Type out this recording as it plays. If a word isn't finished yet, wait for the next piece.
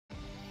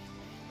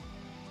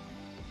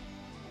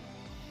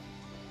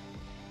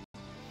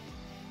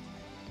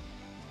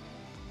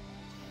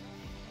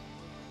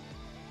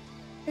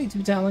Hey,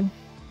 Two Talon.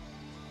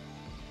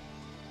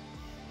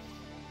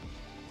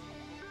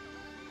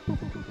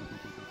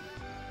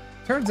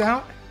 Turns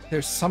out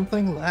there's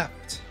something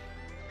left.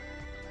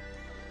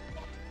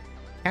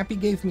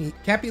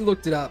 Cappy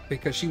looked it up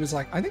because she was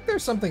like, I think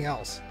there's something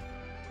else.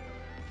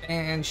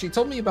 And she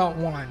told me about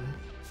one.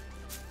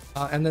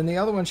 And then the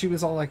other one, she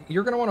was all like,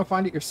 you're going to want to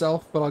find it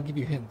yourself, but I'll give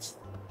you hints.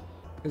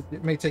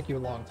 It may take you a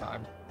long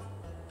time.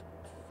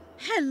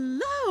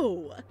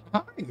 Hello!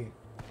 Hi.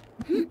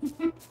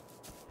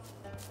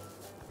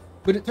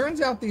 But it turns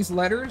out these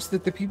letters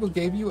that the people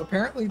gave you,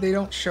 apparently they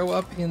don't show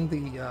up in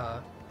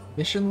the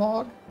mission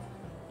log.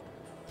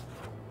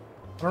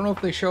 I don't know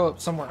if they show up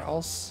somewhere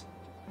else.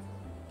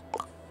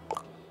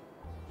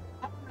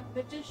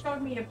 They just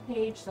showed me a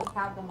page that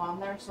had them on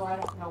there, so I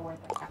don't know where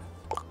they're at.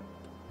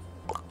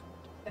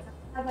 They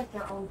had like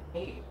their own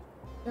page.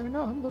 Yeah,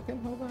 no, I'm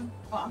looking. Hold on.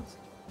 Oh, I'm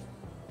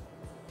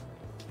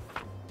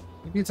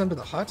Maybe it's under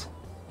the hut?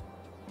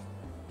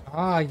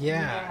 Ah,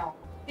 yeah.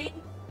 See?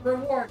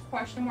 Reward,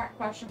 question mark,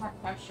 question mark,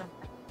 question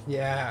mark.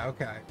 Yeah,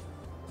 okay.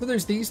 So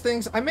there's these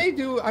things. I may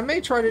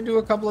try to do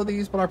a couple of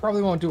these, but I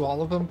probably won't do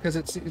all of them because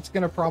it's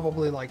gonna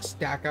probably like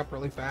stack up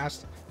really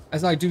fast.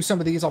 As I do some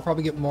of these, I'll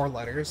probably get more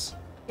letters.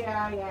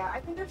 Yeah.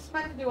 I think there's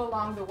meant to do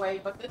along the way,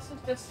 but this is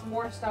just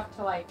more stuff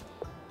to like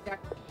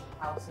decorate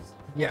houses.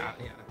 Yeah.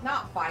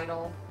 Not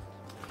vital.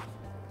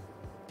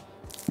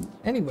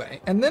 Anyway,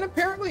 and then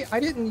apparently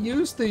I didn't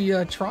use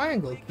the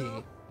triangle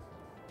key.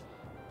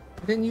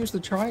 I didn't use the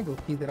triangle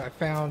key that I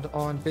found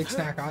on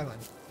Bugsnax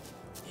Island.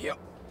 Yep.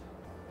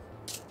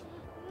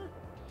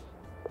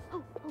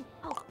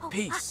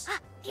 Peace.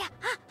 Yep.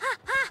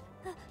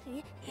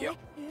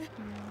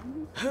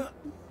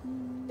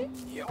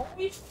 You're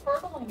always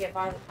turtling it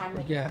by the time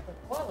they get to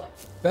the toilet.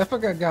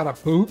 Beffica gotta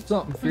poop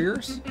something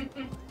fierce.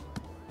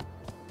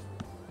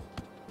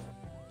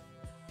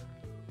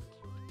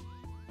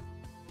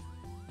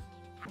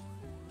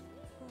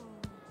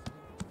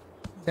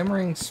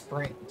 Simmering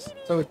Springs.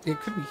 So it could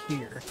be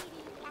here.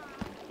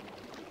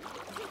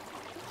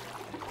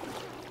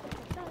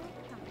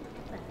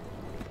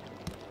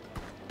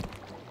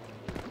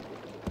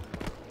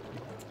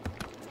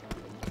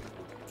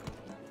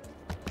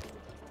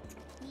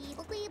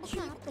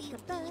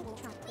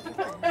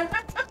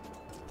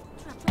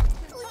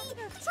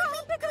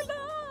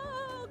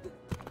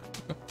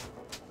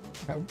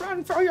 Now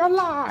run for your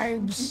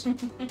lives!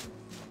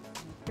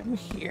 Come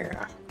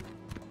here.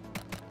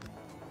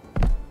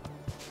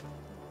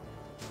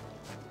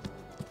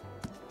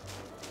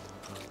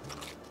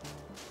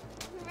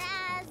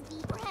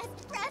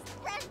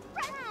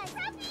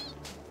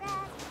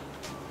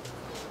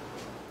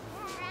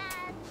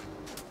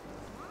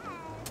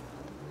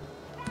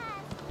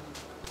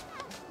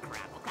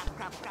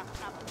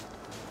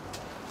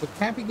 But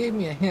Cappy gave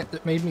me a hint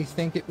that made me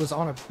think it was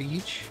on a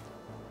beach.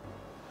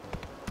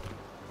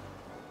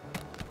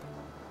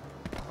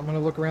 I'm gonna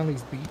look around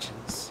these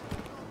beaches.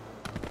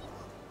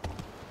 I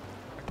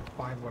can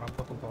find what I'm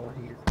looking for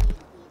here.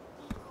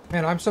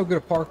 Man, I'm so good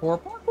at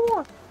parkour.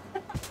 Parkour!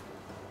 Okay,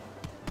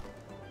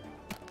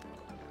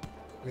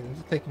 this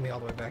is taking me all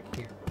the way back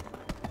here.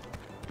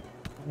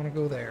 I'm gonna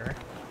go there.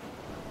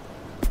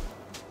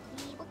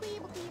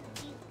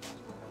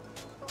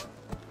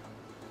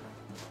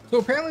 So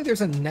apparently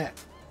there's a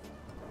net.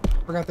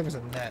 Forgot there was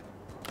a net.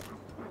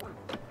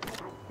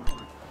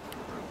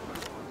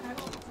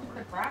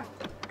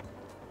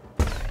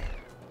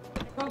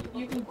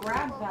 You can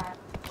grab that.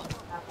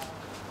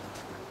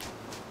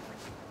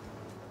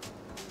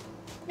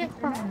 Yeah.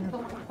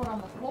 Don't put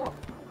on the floor.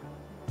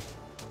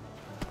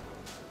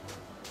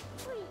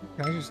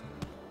 Can I just...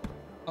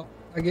 Oh,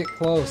 I get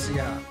close,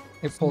 yeah.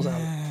 It pulls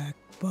out.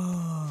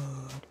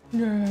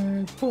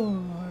 Jackpot.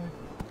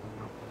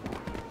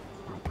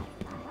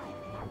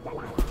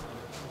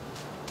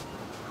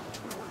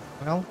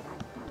 Well,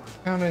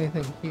 found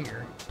anything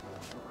here.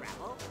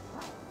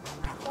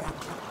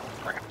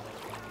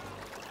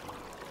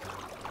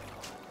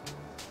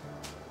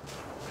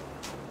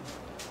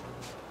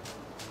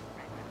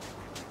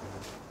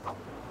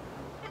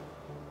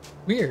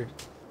 Weird.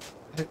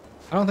 I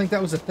don't think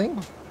that was a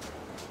thing.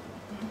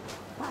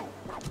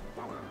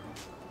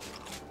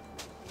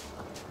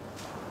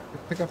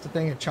 Pick up the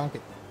thing and chunk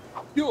it.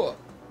 Yeah.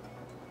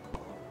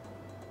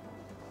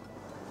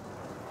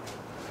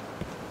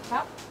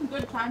 That was some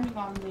good timing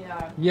on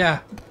the Yeah.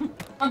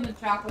 on the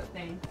chocolate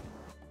thing.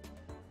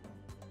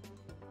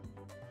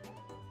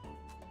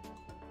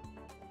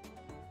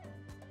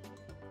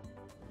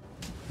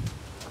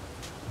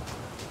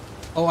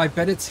 Oh, I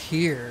bet it's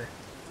here.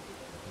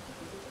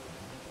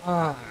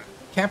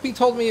 Cappy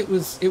told me it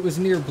was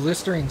near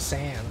Blistering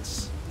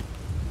Sands.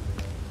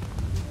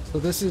 So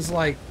this is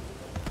like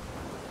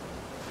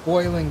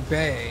Boiling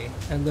Bay,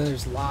 and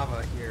there's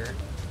lava here.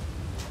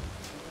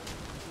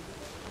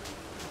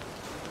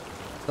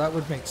 That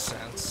would make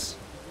sense.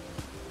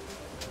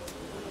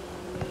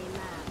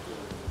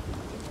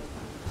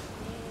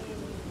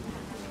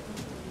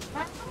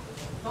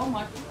 So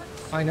much.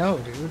 I know,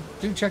 dude.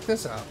 Dude, check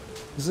this out.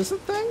 Is this a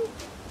thing?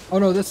 Oh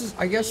no, this is,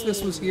 I guess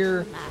this was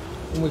here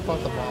when we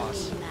fought the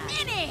boss.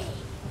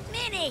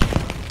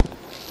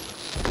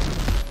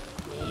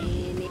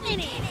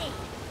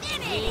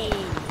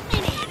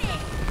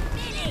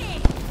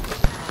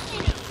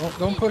 Oh,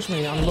 don't push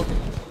me. I'm looking.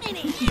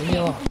 Leave me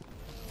alone.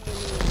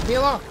 Leave me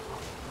alone.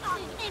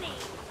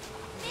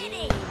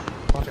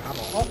 Bunch of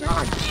eyeballs. Oh,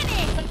 God.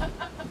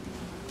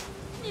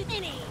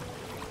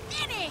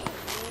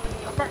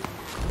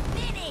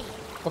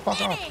 Go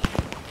fuck off.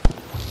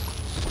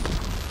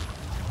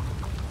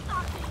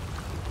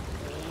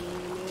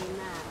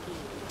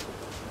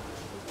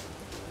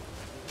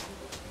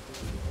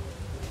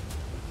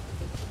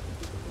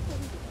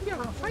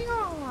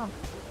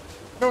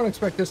 I don't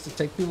expect this to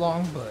take too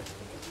long, but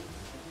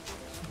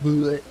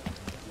we'll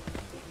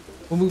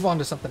move on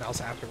to something else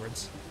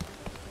afterwards.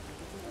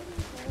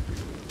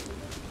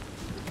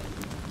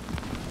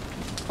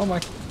 Oh my,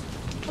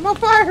 I'm on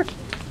fire!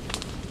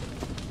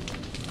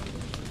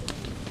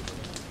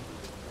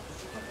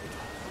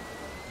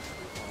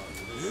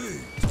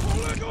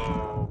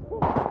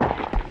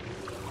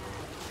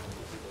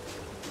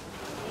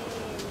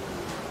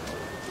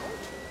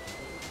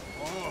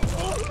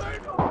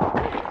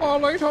 Oh,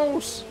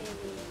 lighthouse!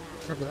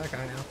 Remember that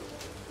guy now.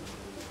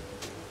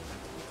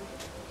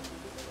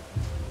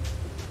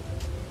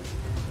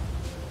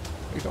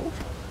 Lighthouse.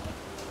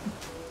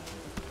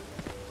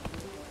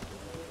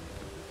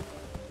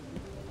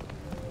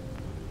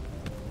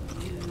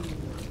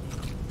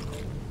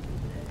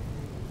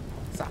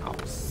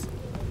 Sauce.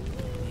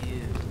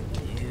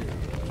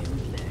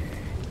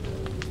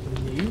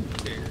 You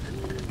there.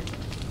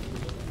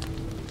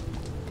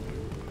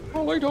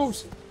 Oh,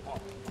 lighthouse!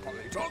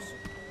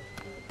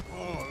 Lighthouse!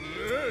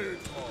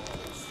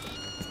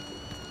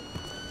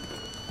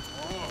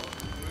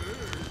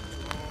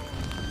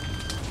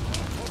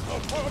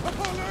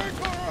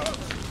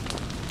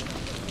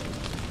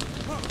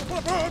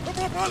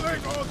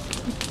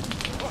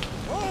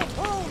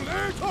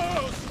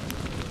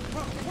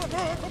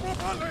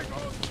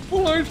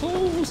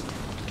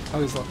 I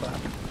always love that.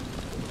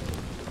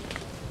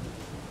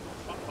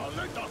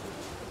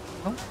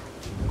 Huh?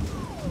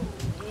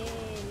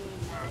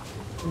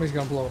 Somebody's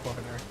gonna blow up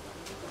over there.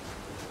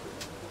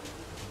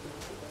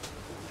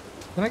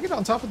 Can I get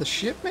on top of the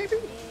ship, maybe?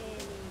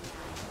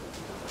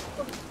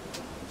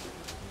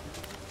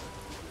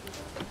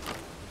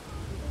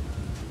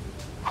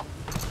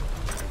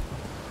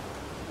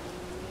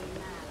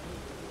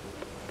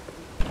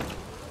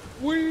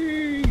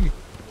 Whee!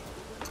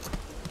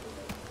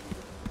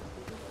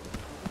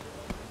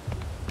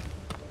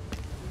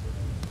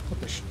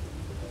 What the sh...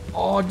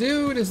 Oh,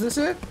 dude, is this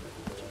it?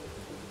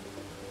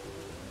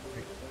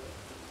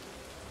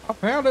 I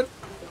found it!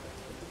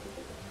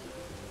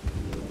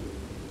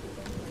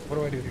 What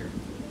do I do here?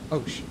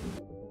 Oh, shit.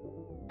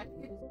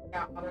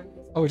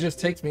 Oh, it just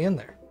takes me in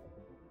there.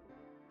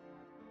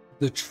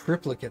 The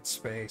triplicate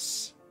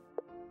space.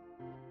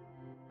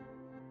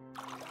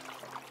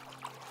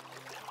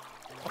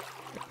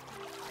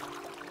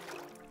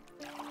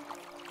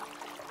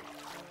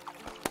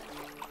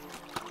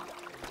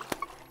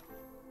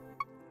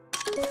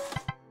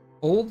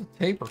 Old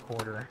tape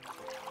recorder.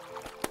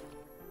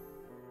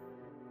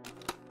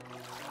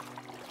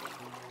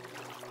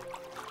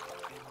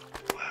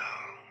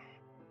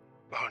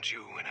 Aren't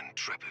you an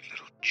intrepid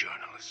little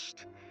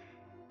journalist,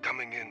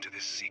 coming into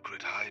this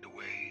secret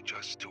hideaway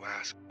just to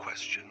ask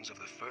questions of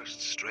the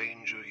first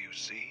stranger you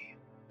see?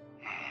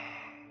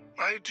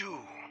 I do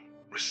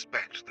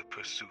respect the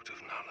pursuit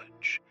of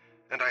knowledge,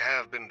 and I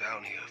have been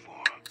down here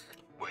for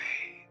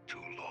way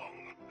too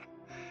long.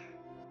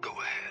 Go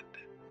ahead,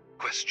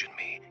 question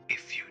me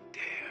if you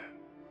dare.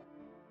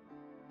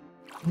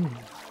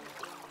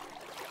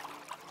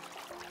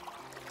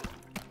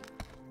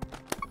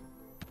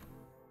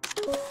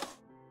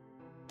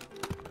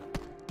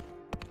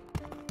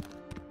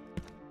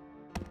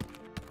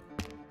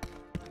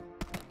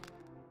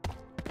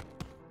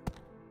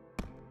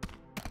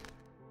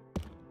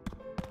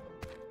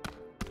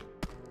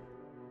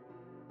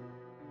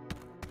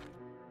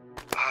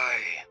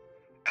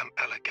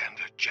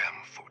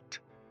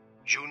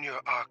 Junior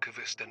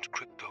archivist and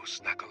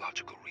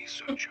crypto-snackological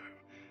researcher.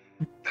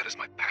 That is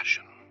my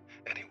passion,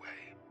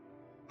 anyway.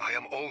 I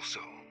am also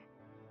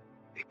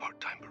a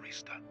part-time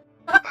barista.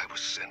 I was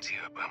sent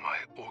here by my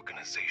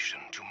organization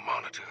to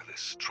monitor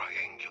this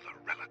triangular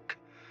relic.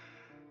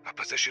 A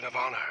position of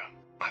honor,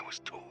 I was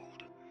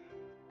told.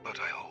 But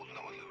I hold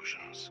no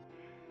illusions.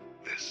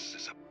 This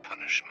is a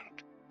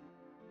punishment.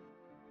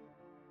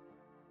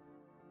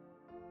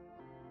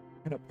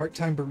 And a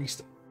part-time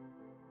barista.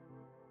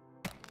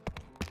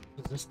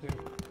 What does this do?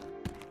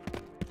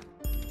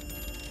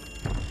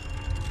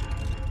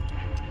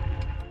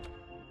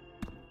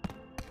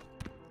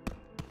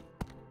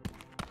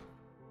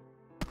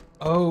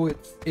 Oh,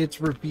 it's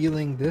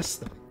revealing this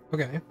thing.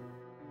 Okay.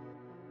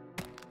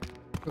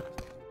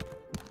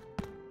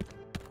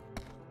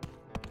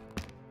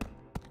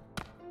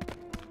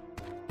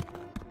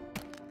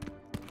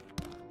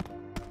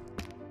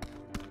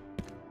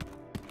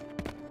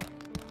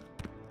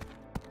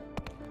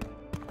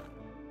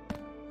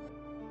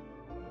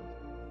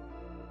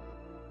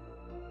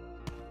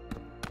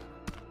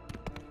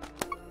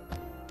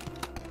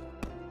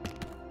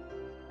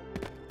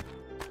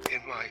 In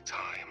my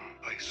time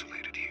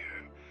isolated here,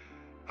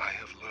 I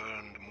have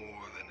learned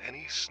more than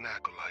any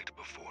Snackolite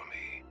before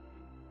me.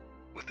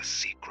 With the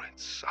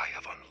secrets I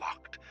have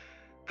unlocked,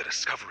 the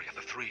discovery of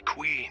the three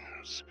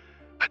queens,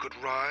 I could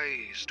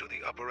rise to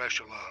the upper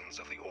echelons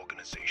of the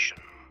organization.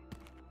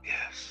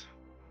 Yes,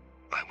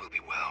 I will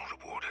be well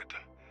rewarded.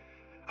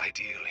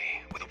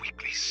 Ideally, with a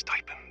weekly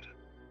stipend.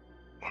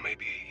 Or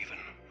maybe even,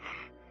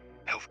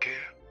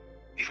 healthcare.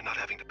 Even not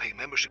having to pay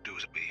membership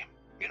dues would be,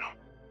 you know,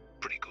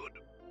 pretty good.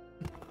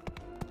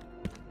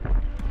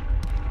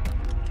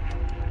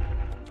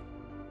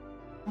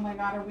 Oh my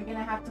god, are we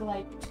gonna have to,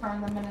 like, turn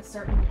them in a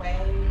certain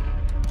way?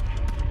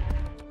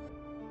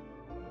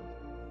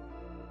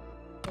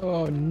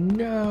 Oh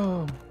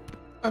no!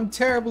 I'm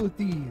terrible at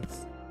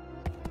these!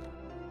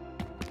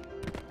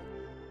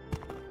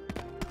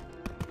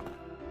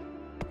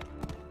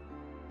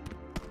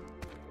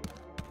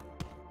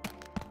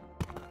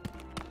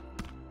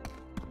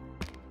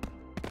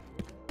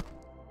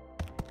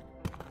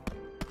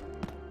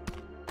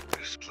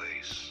 This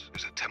place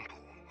is a temple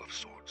of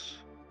sorts,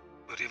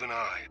 but even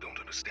I don't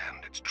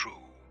understand its true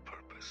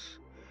purpose.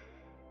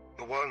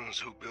 The ones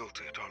who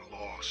built it are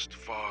lost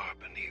far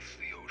beneath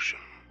the ocean.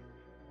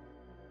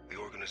 The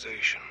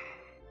organization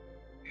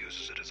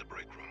uses it as a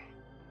break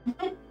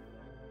room.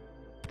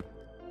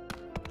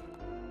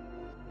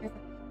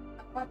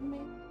 Button me?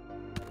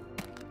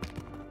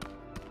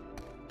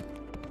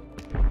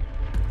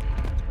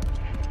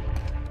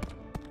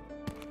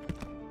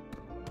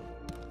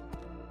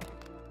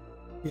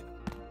 Yeah.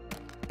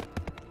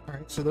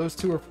 Alright, so those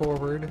two are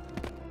forward.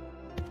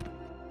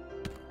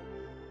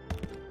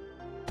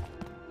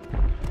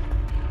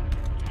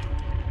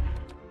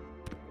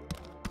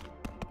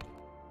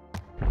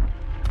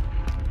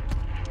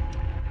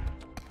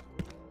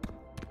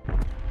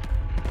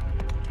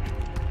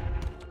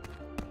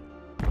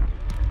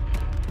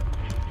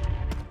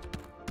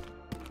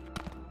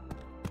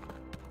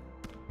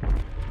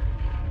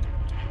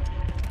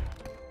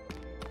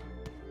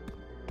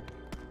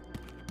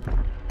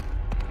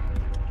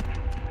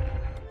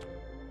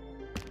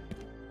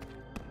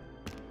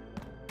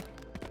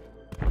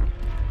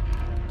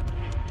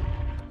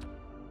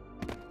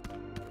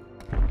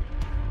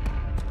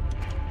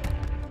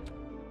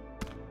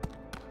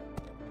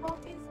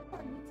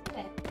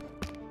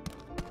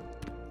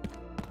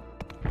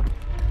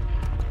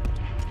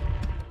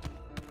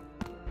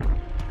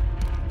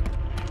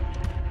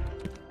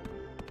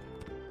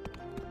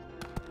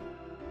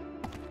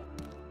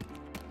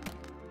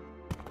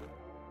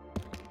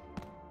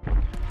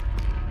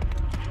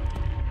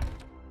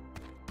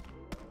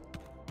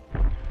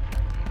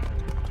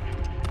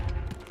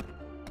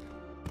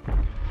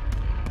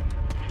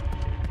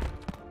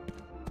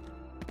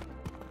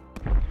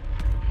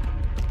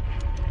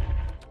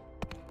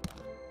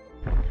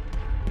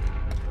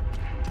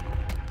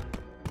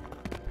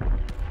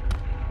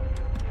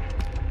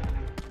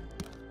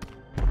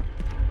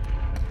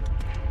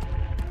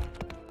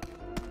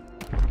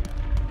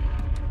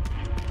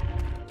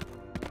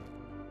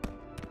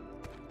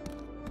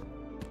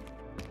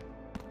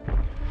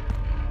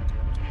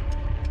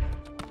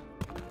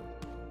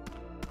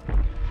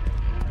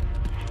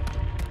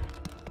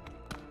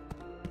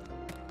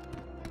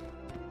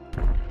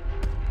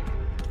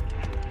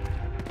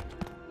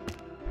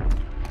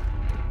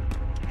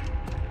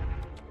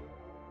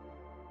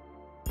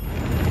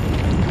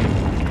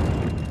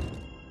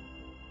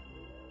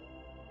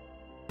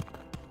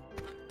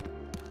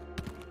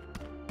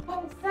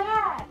 What was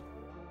that?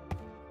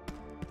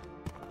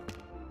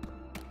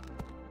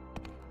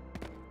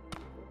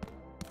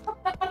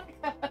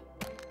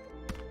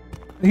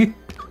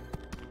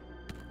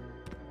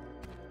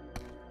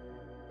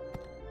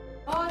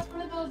 Oh, it's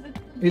one of those.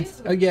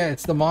 It's yeah,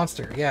 it's the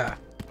monster. Yeah.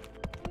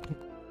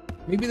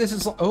 Maybe this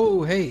is.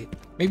 Oh, hey.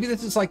 Maybe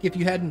this is like if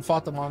you hadn't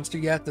fought the monster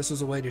yet. This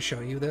is a way to show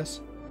you this.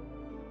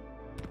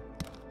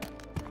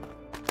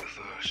 The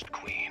first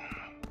queen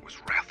was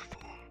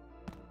wrathful.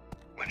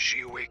 When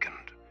she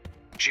awakened,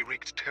 she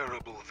wreaked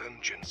terrible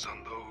vengeance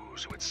on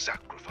those who had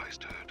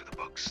sacrificed her to the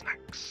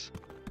Bugsnax.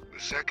 The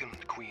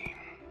second queen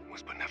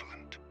was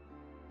benevolent.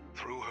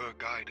 Through her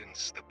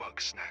guidance, the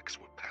Bugsnax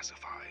were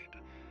pacified,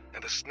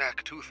 and the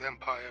Snacktooth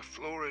Empire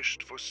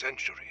flourished for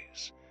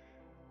centuries.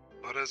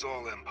 But as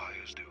all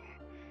empires do,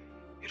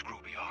 it grew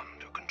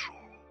beyond her control.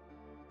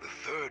 The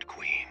third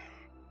queen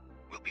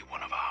will be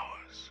one of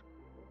ours.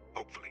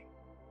 Hopefully.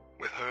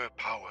 With her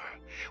power,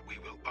 we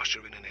will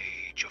usher in an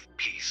age of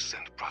peace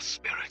and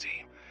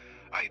prosperity.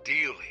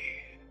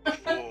 Ideally,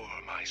 before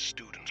my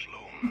student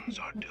loans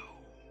are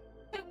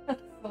due.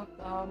 That's so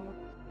dumb.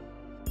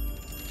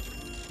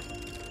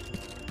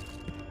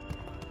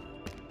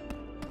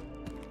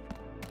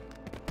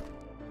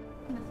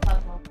 This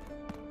puzzle.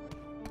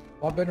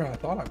 A lot better than I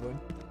thought I would.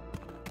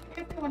 I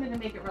guess they wanted to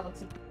make it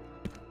relative.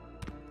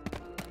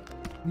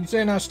 You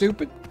saying I'm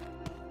stupid?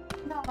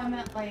 No, I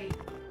meant like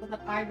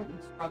that I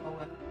wouldn't struggle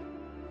with.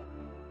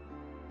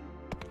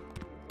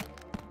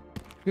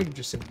 You could have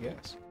just said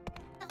yes.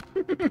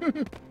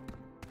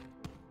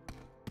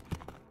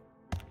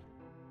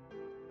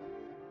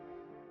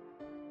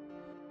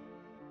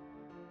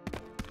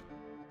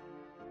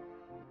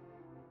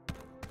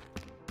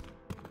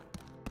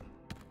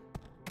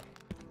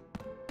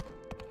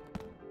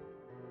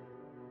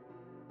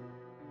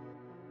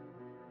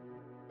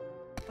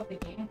 what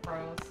the game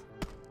froze.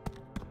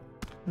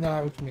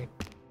 No, it's me.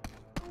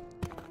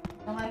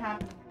 Don't let it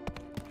happen.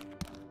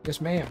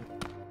 Yes, ma'am.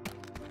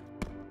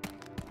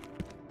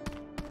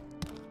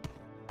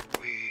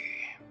 We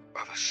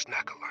are the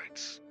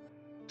Snackalites,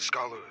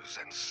 scholars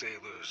and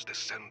sailors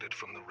descended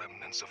from the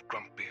remnants of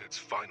Grumpbeard's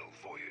final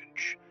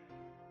voyage.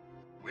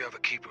 We are the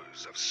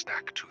keepers of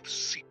Snacktooth's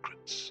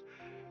secrets,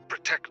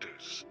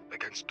 protectors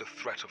against the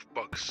threat of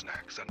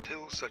Bugsnax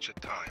until such a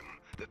time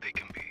that they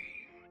can be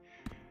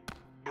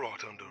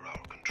brought under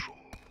our control.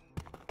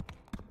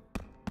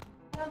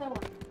 Another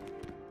one.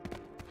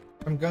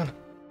 I'm gonna.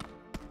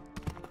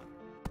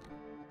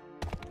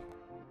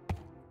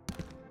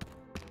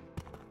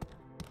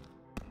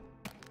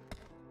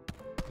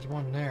 There's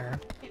one there.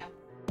 Yeah.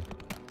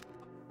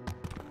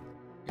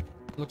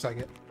 Looks like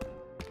it.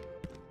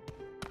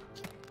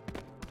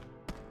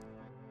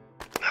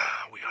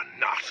 We are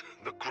not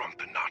the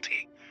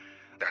Grumpinati.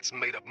 That's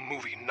made-up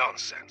movie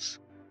nonsense.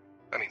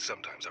 I mean,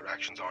 sometimes our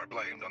actions are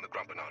blamed on the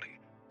Grumpinati.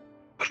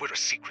 But we're a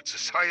secret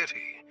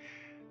society.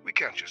 We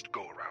can't just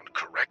go around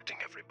correcting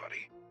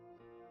everybody.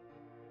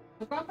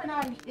 The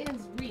Grumpinati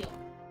is real.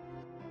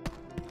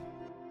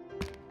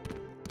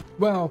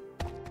 Well,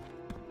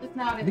 It's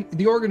not.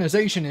 the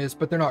organization is,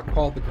 but they're not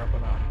called the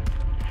Grumpinati.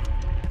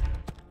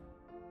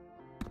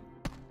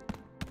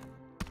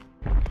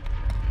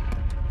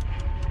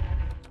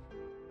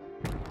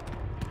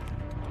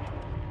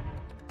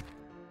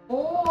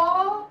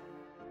 Oh!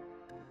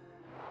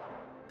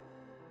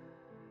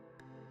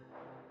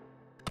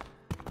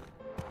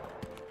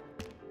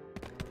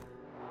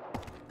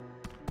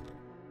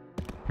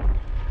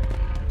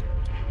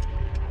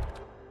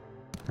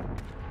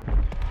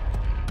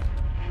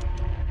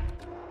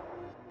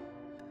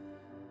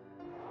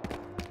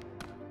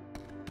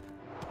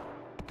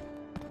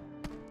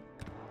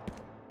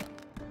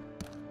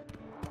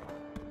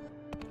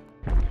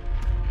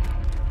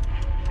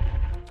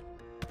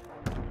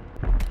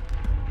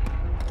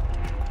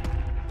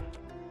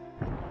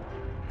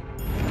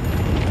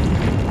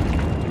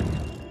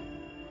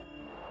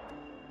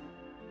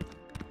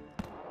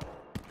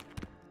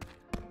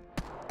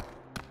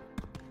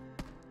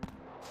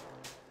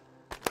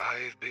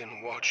 I've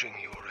been watching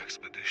your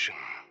expedition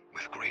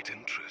with great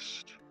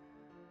interest.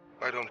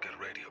 I don't get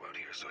radio out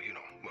here, so you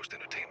know, most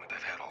entertainment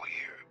I've had all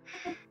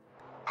year.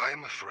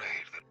 I'm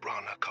afraid that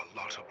Brana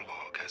Carlotta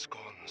Blog has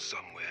gone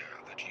somewhere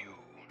that you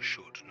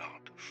should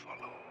not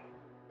follow.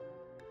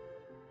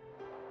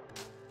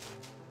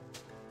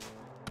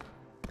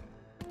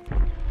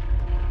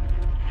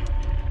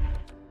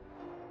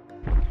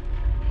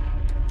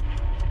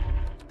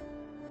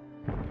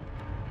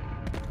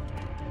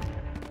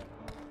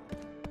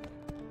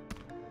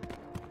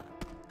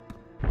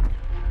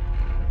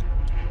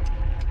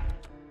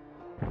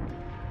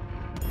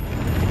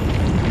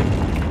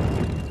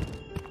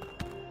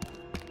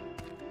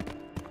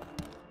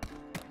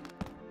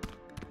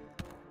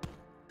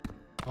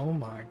 Oh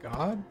my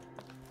god.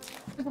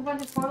 There's a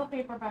bunch of toilet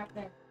paper back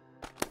there.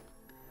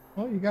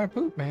 Oh, you gotta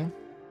poop, man.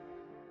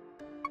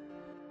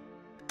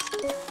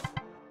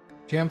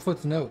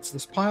 Jamfoot's notes.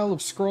 This pile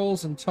of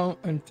scrolls and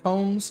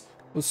tomes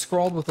was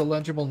scrawled with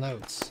illegible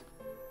notes.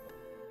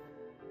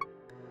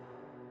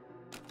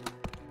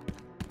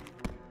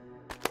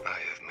 I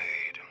have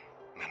made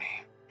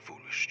many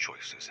foolish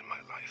choices in my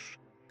life.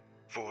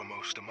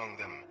 Foremost among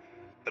them,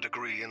 a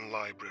degree in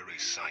library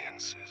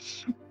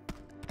sciences.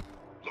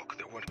 Look,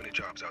 there weren't many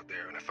jobs out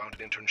there, and I found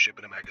an internship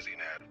in a magazine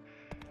ad.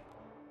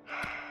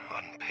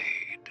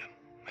 Unpaid,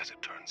 as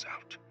it turns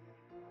out.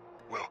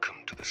 Welcome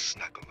to the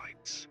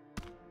Snackalites.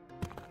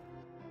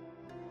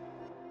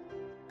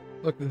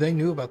 Look, they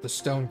knew about the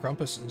stone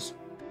compasses.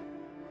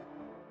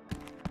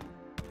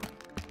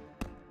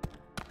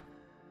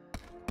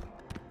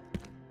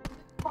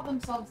 They call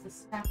themselves the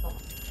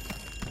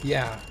Snackalites.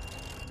 Yeah.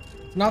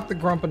 Not the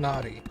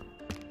Grumpinati.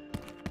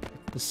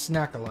 The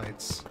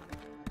Snackalites.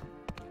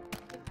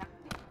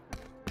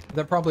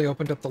 That probably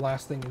opened up the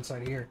last thing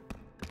inside here.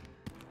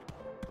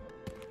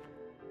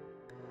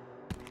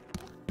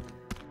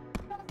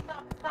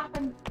 Don't stop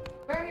and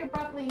very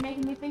abruptly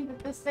making me think that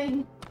this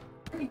thing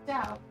freaked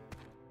out.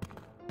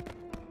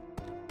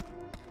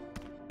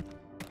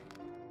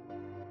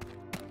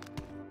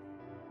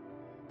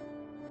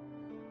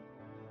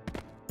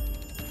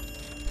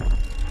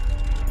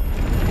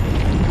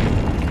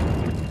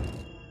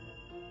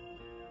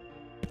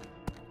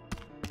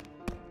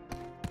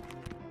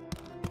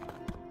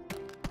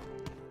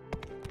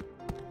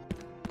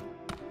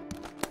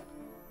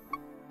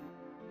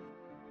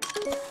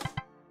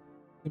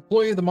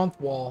 Employee of the Month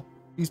wall.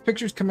 These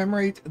pictures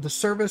commemorate the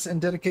service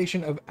and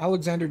dedication of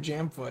Alexander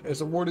Jamfoot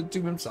as awarded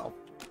to himself.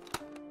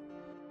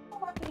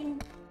 Oh, I mean,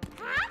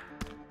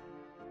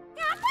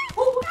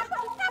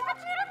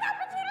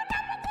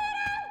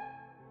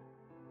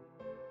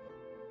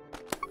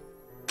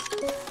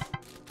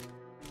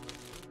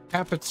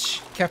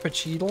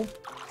 Cappuccino?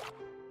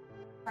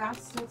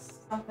 Crassus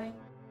something.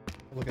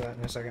 We'll look at that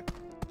in a second.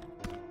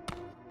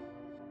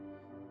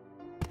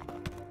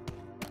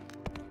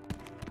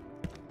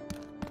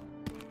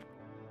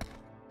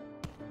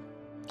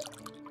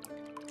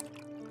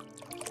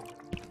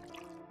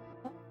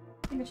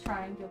 famous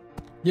triangle.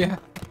 Yeah.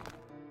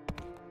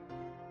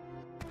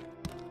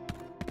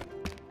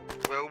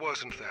 Well,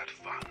 wasn't that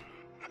fun?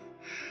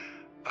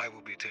 I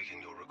will be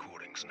taking your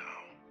recordings now.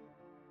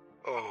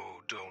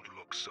 Oh, don't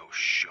look so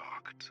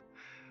shocked.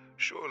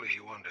 Surely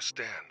you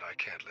understand I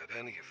can't let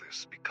any of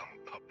this become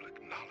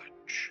public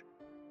knowledge.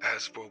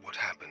 As for what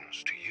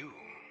happens to you,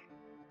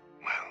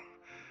 well,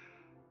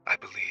 I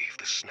believe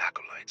the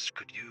Snackolites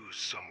could use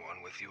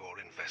someone with your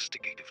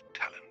investigative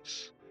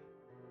talents.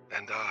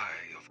 And I,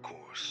 of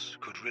course,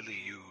 could really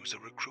use a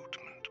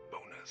recruitment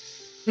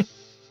bonus.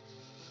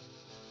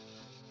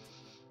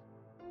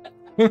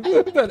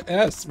 That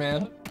S,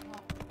 man.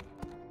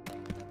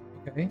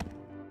 Okay.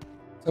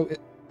 So it...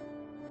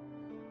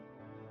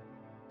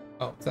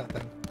 Oh, it's that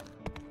thing.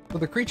 So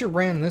the creature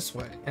ran this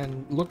way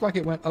and looked like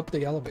it went up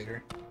the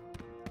elevator.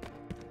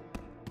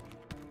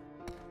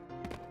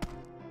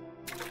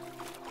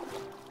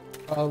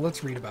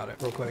 Let's read about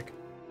it real quick.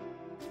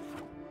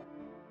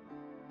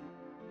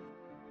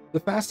 The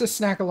fastest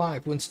snack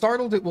alive. When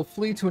startled, it will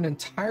flee to an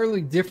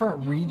entirely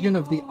different region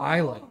of the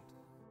island.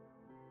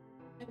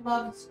 It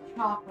loves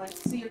chocolate,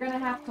 so you're gonna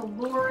have to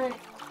lure it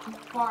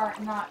far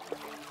and not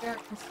scare it,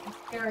 because if you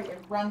scare it, it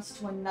runs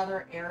to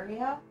another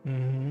area.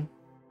 Mm-hmm.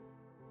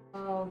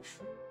 Oh,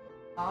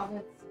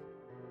 hobbits.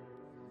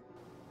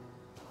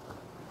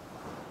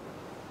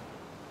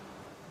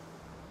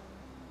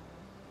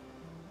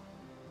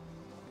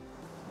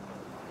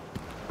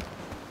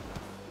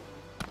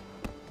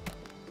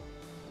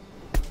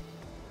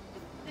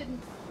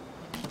 Didn't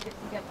get to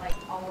get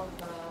like all of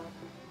the.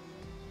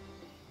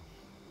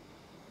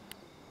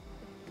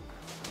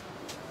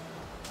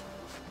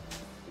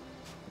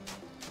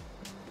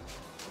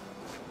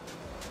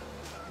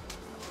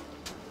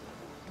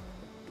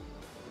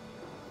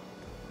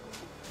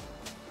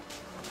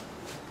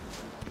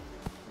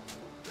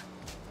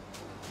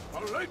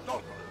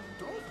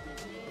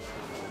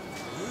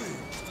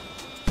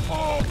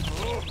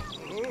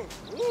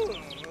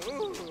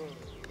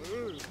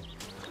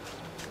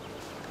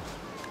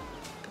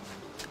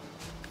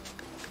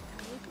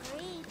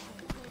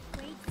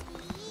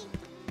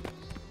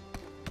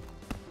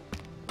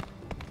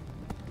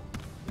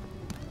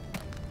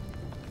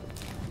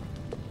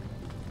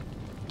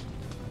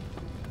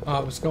 I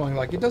was going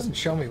like, it doesn't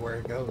show me where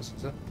it goes,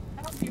 does it?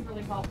 That would be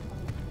really helpful.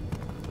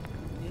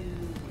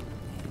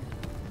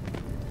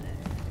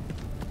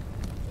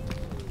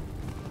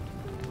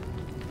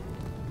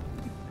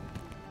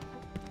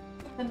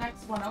 The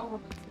next one over,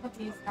 but put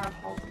these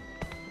apples.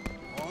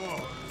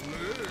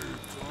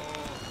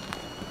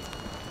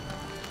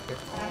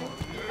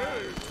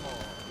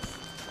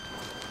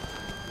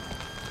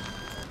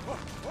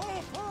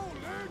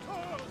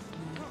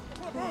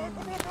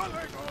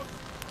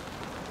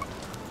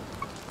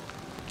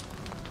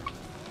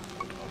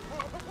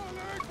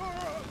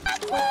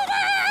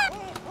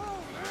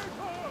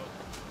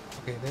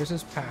 Okay, there's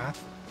his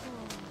path.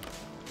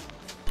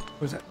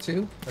 Was that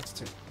 2? That's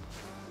 2.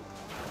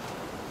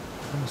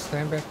 I'm gonna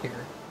stand back here.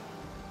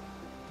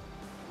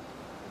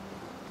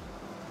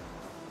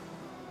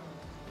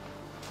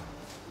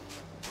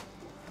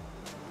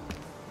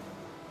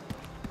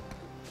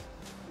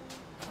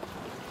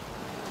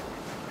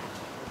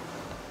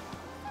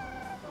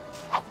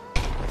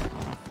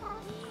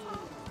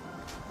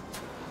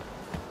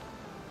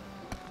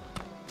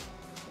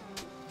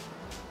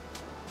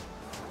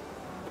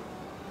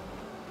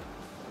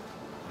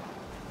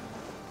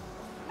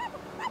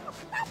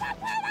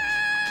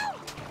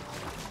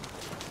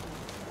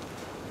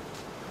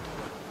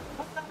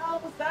 What the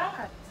hell was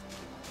that?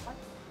 What's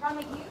wrong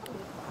with you?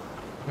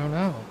 I don't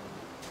know.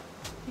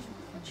 You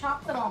should put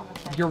chocolate on the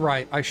thing. You're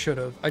right, I should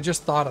have. I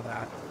just thought of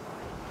that.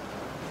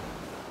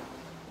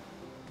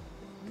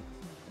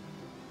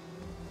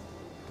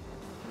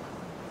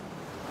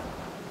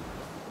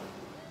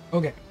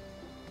 Okay.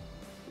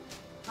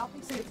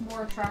 Obviously, it's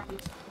more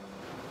attractive.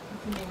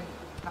 Continuing.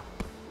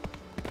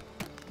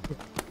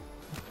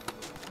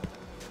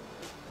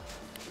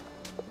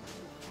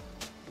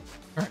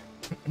 Alright.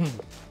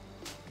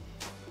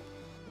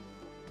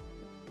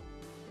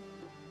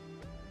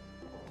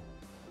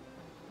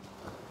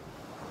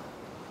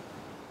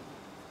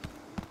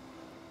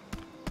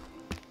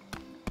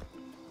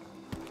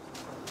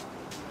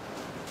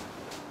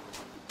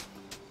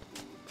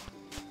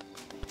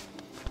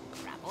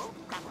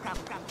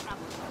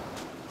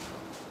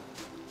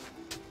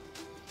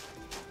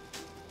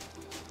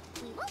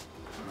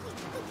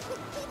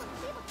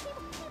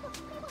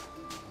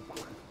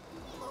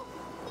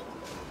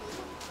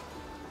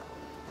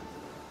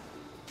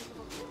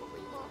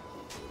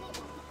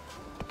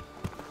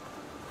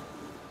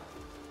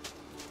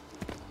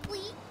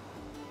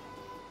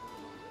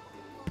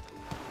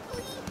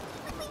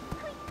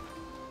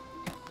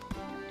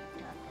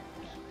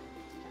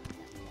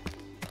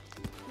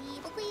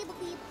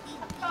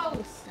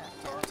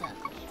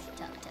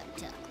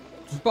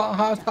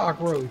 Baja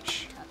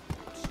cockroach.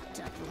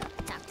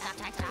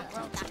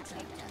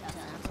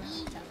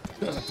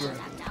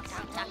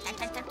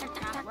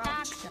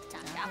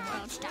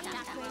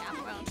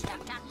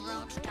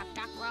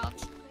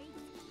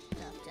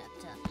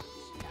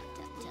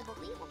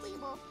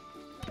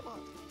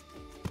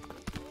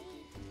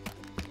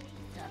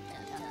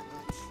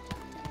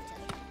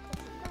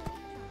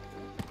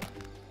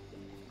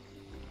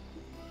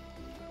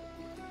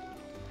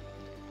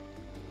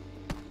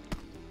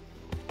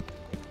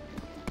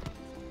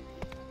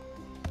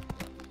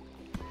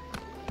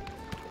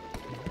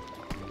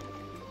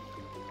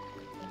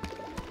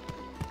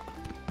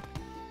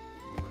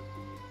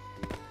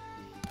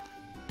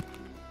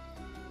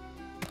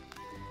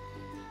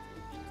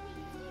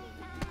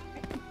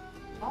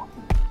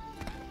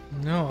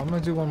 No, I'm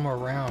gonna do one more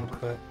round,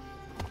 but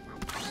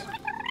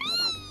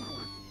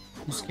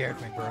you scared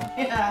me, bro.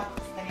 Yeah,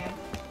 same.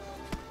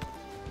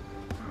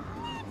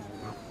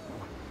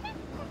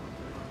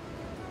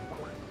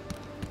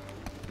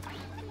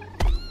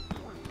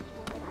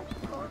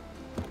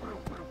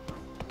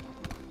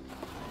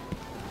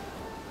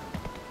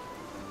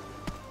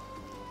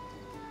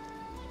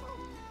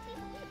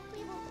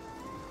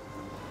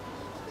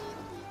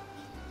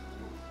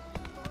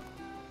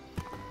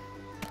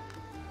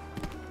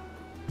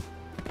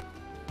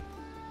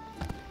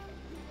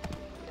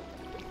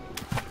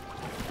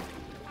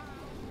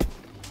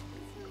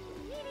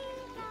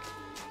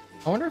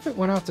 I wonder if it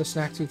went out to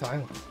Snacktooth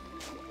Island.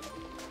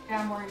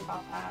 Yeah, I'm worried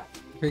about that.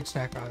 Big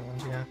Snack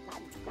Island, yeah.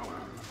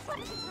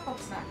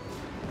 Bugsnax.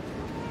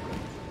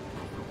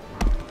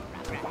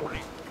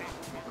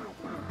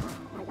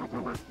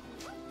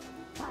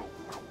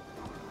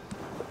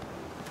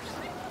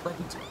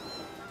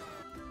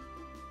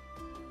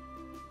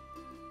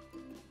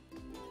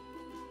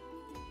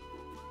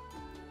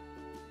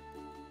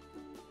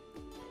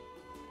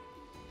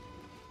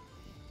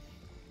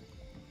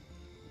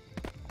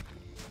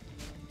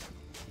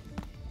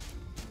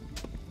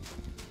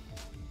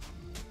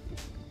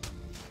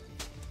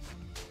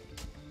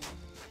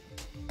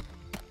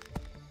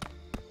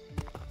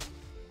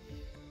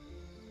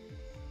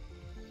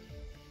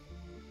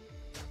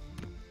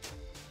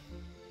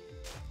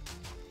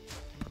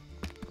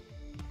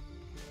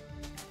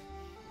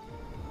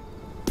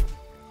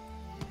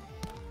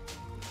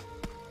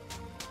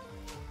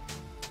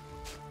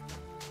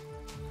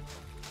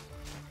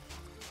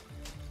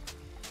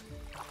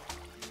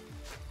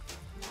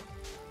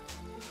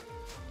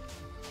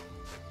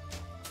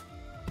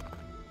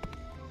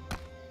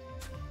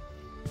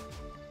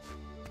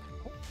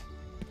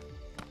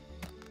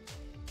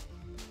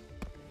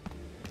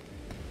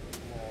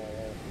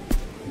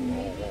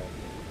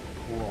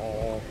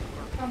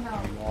 Oh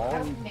no,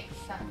 that would make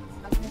sense.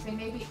 I was gonna say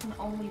maybe it can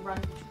only run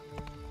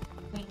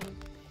between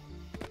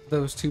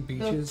Those two those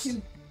beaches.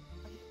 two,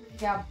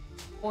 yeah,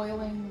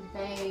 Boiling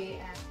Bay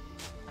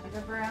and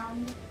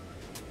Underground.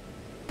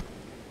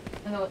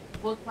 And though it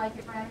looked like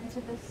it ran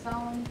into this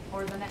zone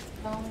or the next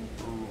zone.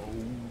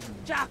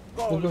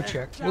 We'll go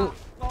check. I'm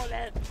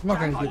not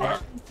gonna do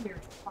that.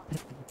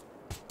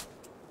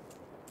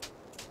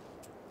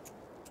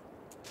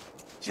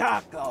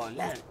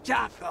 Chocolate.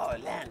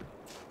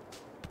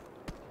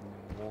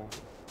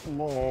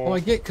 Oh, I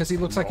get because he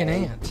looks like an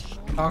ant.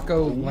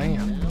 Taco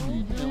Land.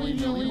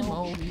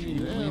 Oh,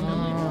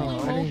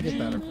 I didn't get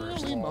that at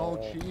first.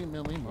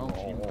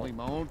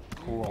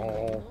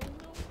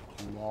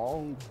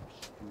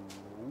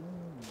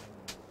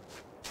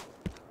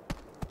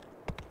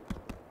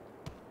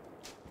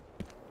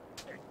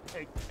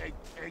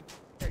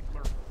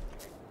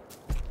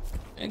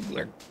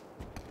 Engler.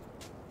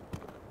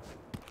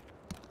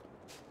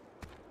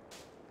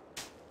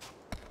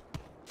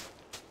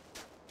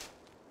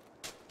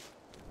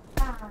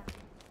 Ah,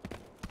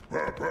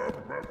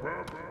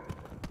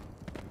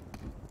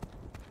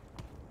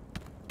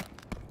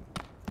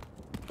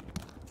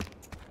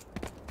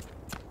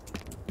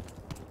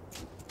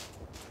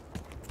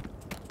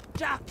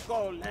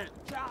 Chocolate.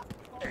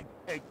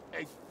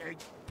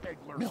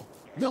 Eggler.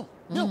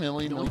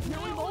 Millie. Oh,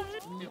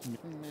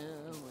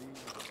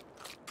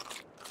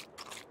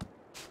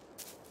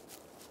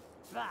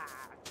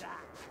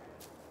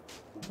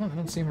 I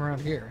don't see him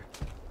around here. I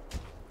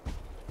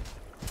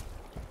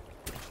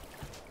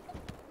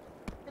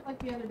feel like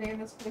the other day in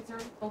this place there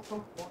was so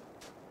cool.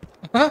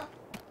 Huh?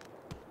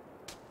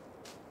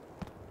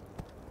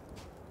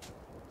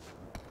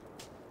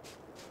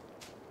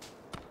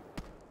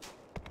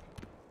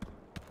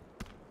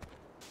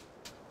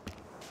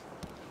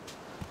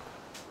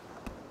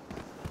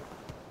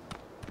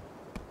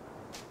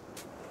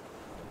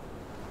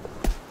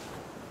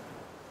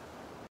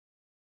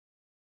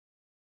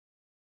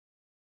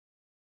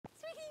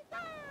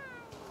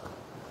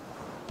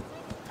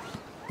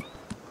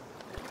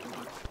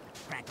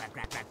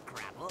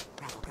 Grapple.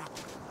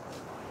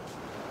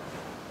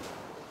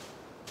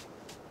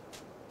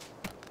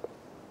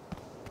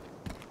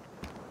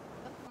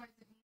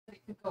 It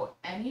could go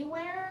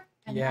anywhere,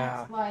 and Yeah.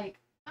 that's like,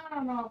 I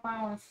don't know if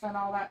I want to spend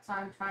all that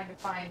time trying to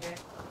find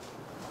it.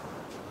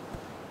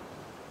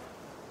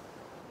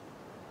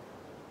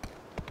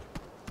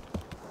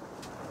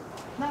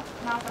 Not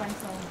that I'm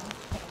saying you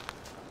can't.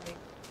 Like,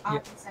 I'm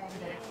Yeah. saying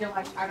that if you're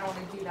like, I don't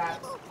want to do that,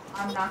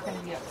 I'm not going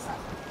to be upset.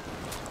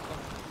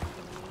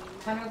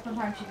 I know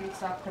sometimes you do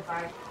stuff because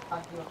I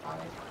do about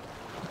it.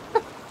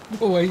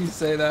 The way you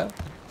say that.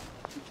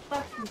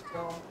 Let you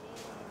go.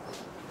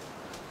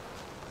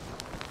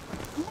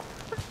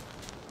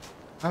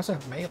 I also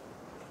have mail.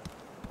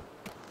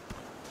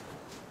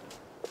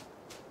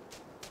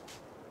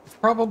 It's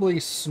probably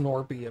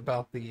Snorpy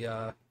about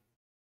the,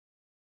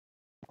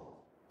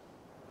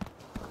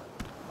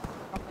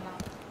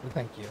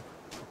 thank you.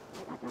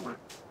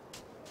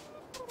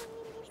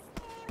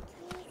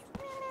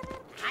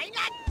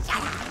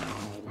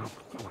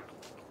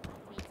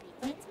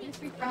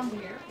 We found the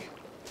airfield.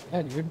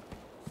 Yeah, dude.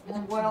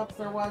 And what else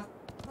there was.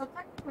 So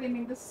technically, I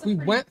mean, this is We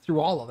went through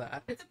all of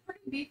that. it's a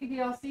pretty beefy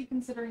DLC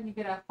considering you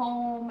get a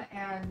home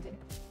and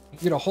You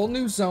get a whole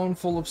new zone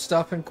full of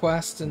stuff and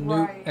quests and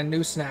Right.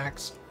 new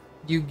snacks.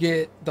 You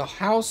get the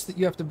house that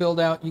you have to build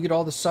out. You get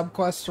all the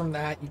subquests from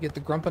that. You get the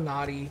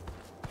Grumpinati.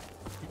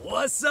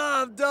 What's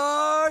up,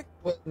 dog?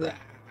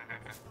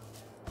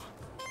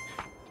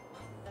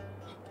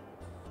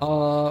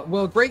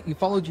 Well, great. You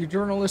followed your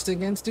journalistic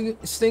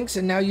instincts,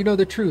 and now you know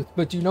the truth.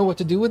 But do you know what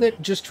to do with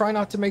it? Just try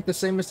not to make the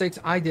same mistakes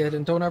I did,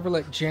 and don't ever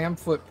let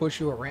Jamfoot push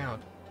you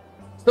around.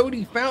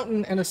 Sody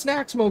fountain and a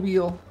snacks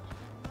mobile.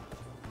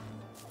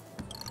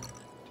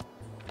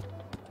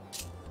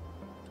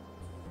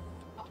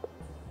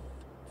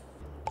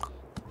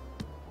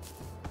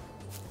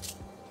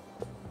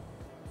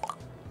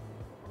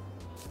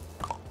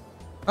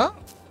 Oh.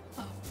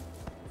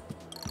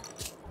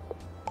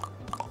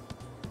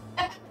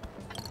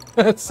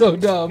 That's so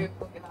dumb.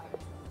 Look at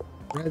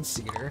that. Red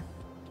cedar.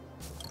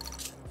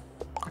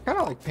 I kind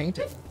of like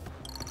painting.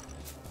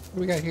 What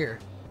do we got here?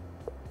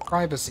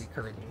 Privacy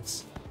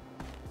curtains.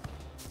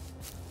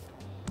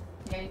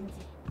 Yeah, you can see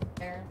it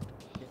there.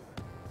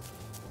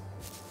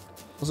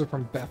 Those are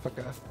from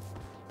Beffica.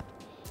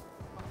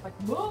 Like,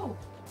 move!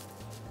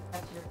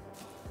 That's your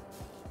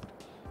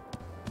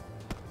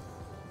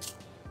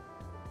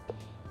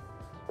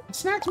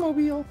Snacks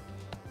mobile.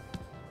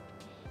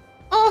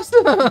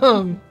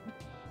 Awesome.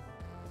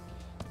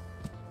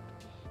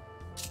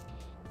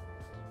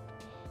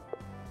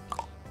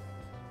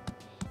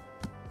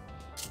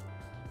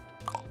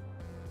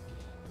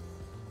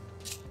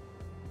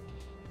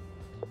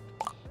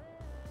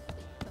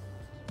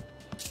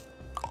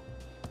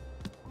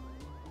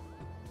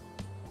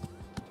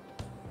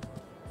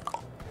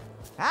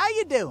 How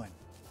you doing?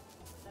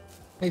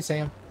 Hey,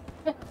 Sam.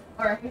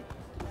 Alright.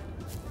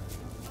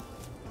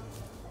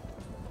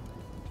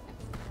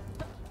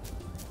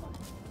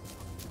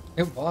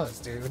 It was,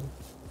 dude.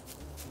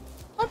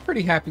 I'm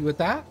pretty happy with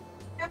that.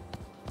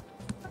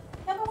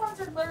 The other ones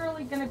are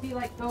literally gonna be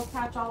like, go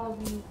catch all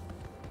of these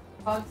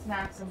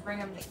Bugsnax and bring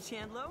them to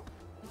Chandlo?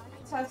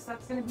 test.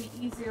 That's gonna be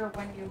easier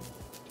when you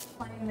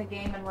playing the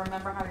game and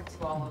remember how to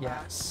do all of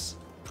that. Yes.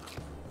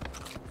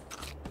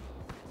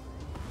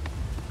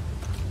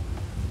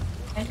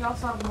 And you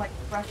also have them like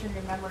fresh in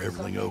your memory.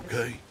 Everything so if you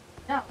okay?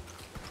 No.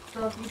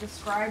 So if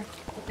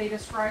they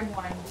describe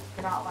one,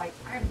 you're not like,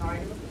 I have no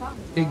idea what you're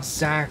talking about.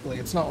 Exactly.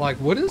 It's not like,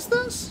 what is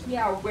this?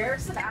 Yeah,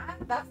 where's it at?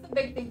 That's the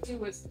big thing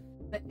too, is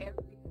the area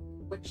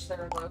in which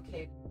they're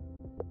located.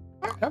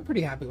 I'm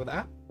pretty happy with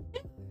that.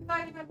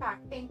 Glad you went back.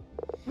 Thank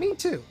you. Me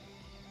too.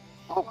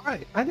 All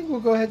right. I think we'll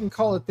go ahead and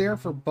call it there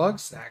for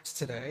Bugsnax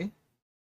today.